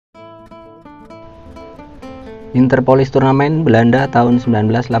Interpolis turnamen Belanda tahun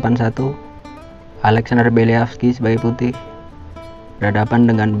 1981. Alexander Beliavsky sebagai putih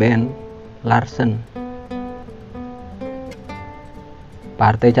berhadapan dengan Bent Larsen.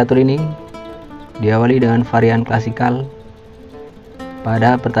 Partai catur ini diawali dengan varian klasikal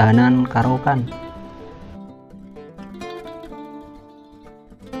pada pertahanan karokan.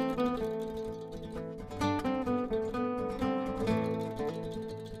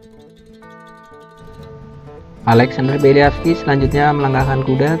 Alexander Beliavsky selanjutnya melangkahkan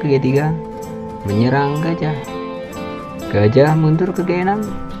kuda ke G3, menyerang gajah. Gajah mundur ke G6,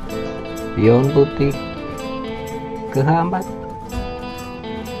 pion putih ke H4,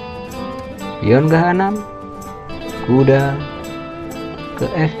 pion ke H6, kuda ke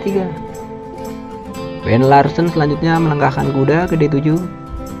F3. Bent Larsen selanjutnya melangkahkan kuda ke D7,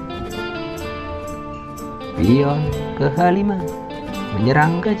 pion ke H5,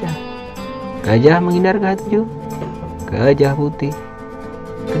 menyerang gajah. Gajah menghindar ke H7, gajah putih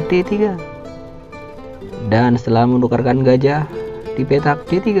ke D3. Dan setelah menukarkan gajah di petak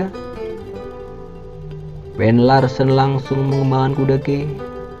D3, Bent Larsen langsung mengembangkan kuda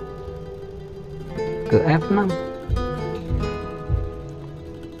ke F6.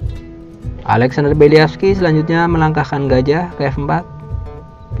 Alexander Beliavsky selanjutnya melangkahkan gajah ke F4,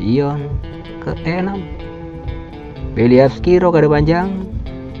 pion ke E6. Beliavsky rokade panjang,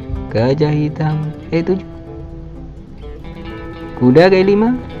 gajah hitam E7, kuda ke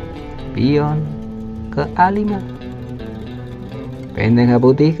E5, pion ke A5, benteng H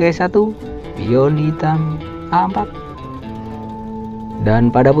putih ke E1, pion hitam A4.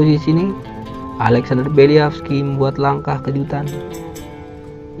 Dan pada posisi ini Alexander Beliavsky membuat langkah kejutan.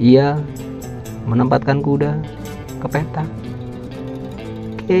 Ia menempatkan kuda ke petak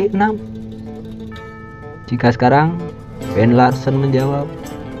G6. Jika sekarang Bent Larsen menjawab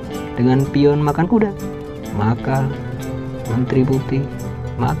dengan pion makan kuda, maka mentri putih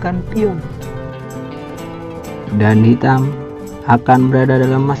makan pion, dan hitam akan berada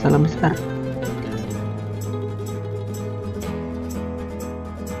dalam masalah besar.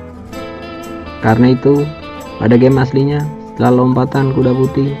 Karena itu, pada game aslinya, setelah lompatan kuda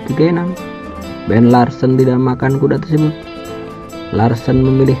putih ke G6, Bent Larsen tidak makan kuda tersebut. Larsen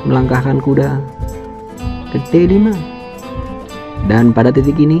memilih melangkahkan kuda ke D5. Dan pada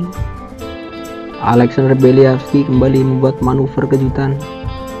titik ini, Alexander Beliavsky kembali membuat manuver kejutan.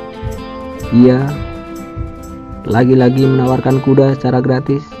 Ia lagi-lagi menawarkan kuda secara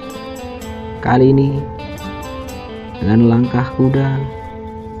gratis. Kali ini dengan langkah kuda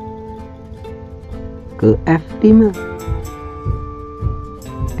ke F5.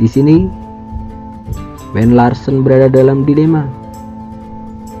 Di sini Bent Larsen berada dalam dilema.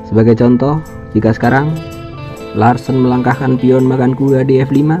 Sebagai contoh, jika sekarang Larsen melangkahkan pion makan kuda di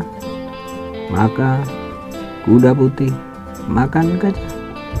F5, maka kuda putih makan gajah.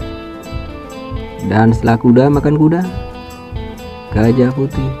 Dan setelah kuda makan kuda, gajah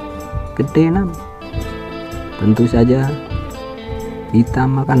putih ke D6. Tentu saja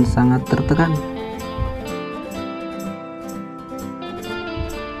hitam akan sangat tertekan.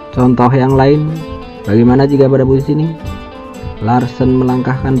 Contoh yang lain, bagaimana jika pada posisi ini Larsen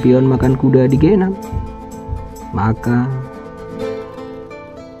melangkahkan pion makan kuda di G6, maka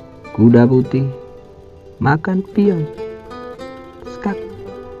kuda putih makan pion skak,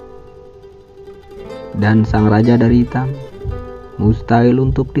 dan sang raja dari hitam mustahil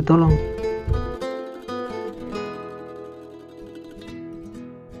untuk ditolong.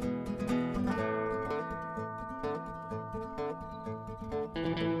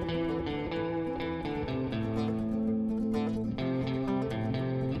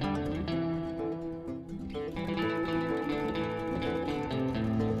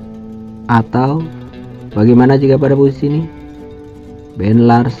 Atau bagaimana jika pada posisi ini Bent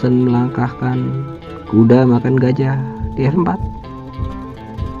Larsen melangkahkan kuda makan gajah di F4,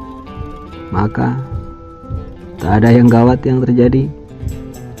 maka tak ada yang gawat yang terjadi.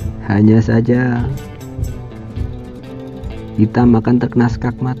 Hanya saja hitam akan terkena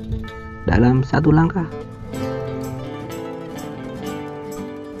skakmat dalam satu langkah.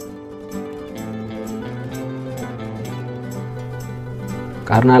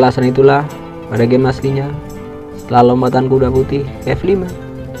 Karena alasan itulah, pada game aslinya, setelah lompatan kuda putih ke F5,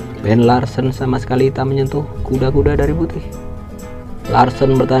 Bent Larsen sama sekali tak menyentuh kuda-kuda dari putih.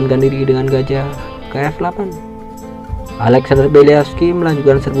 Larsen bertahankan diri dengan gajah ke F8. Alexander Beliavsky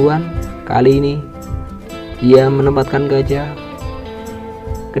melanjutkan serbuan. Kali ini ia menempatkan gajah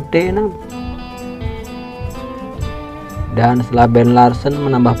ke D6. Dan setelah Bent Larsen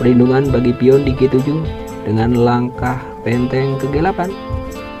menambah perlindungan bagi pion di G7 dengan langkah benteng ke G8,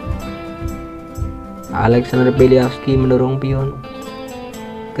 Alexander Beliavsky mendorong pion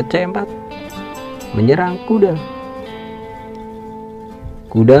ke C4, menyerang kuda.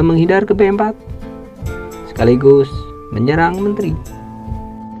 Kuda menghindar ke B4, sekaligus menyerang mentri.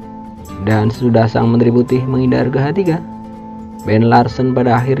 Dan sesudah sang menteri putih menghindar ke H3, Bent Larsen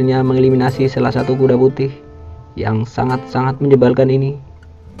pada akhirnya mengeliminasi salah satu kuda putih yang sangat-sangat menyebalkan ini.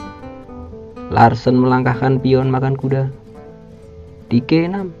 Larsen melangkahkan pion makan kuda di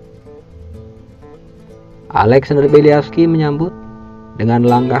K6. Alexander Beliavsky menyambut dengan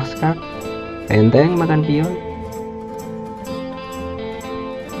langkah skak, benteng makan pion.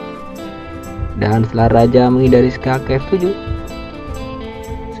 Dan setelah raja menghindari skak ke F7,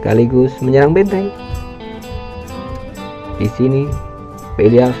 sekaligus menyerang benteng. Di sini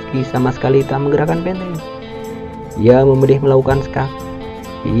Beliavsky sama sekali tak menggerakkan benteng. Ia memilih melakukan skak,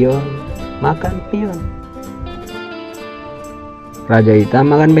 pion makan pion. Raja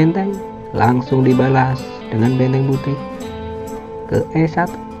hitam makan benteng, langsung dibalas dengan benteng putih ke E1,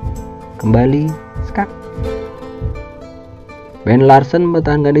 kembali skak. Bent Larsen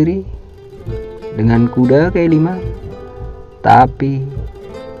mempertahankan diri dengan kuda ke E5, tapi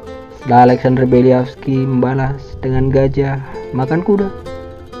setelah Alexander Beliavsky membalas dengan gajah makan kuda,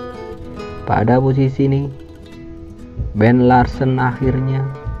 pada posisi ini Bent Larsen akhirnya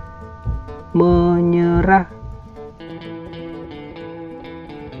menyerah.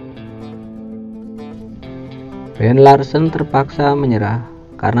 Bent Larsen terpaksa menyerah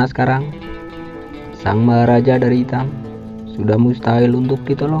karena sekarang sang maharaja dari hitam sudah mustahil untuk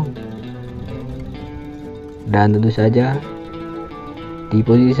ditolong. Dan tentu saja di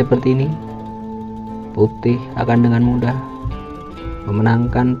posisi seperti ini, putih akan dengan mudah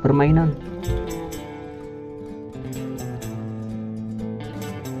memenangkan permainan.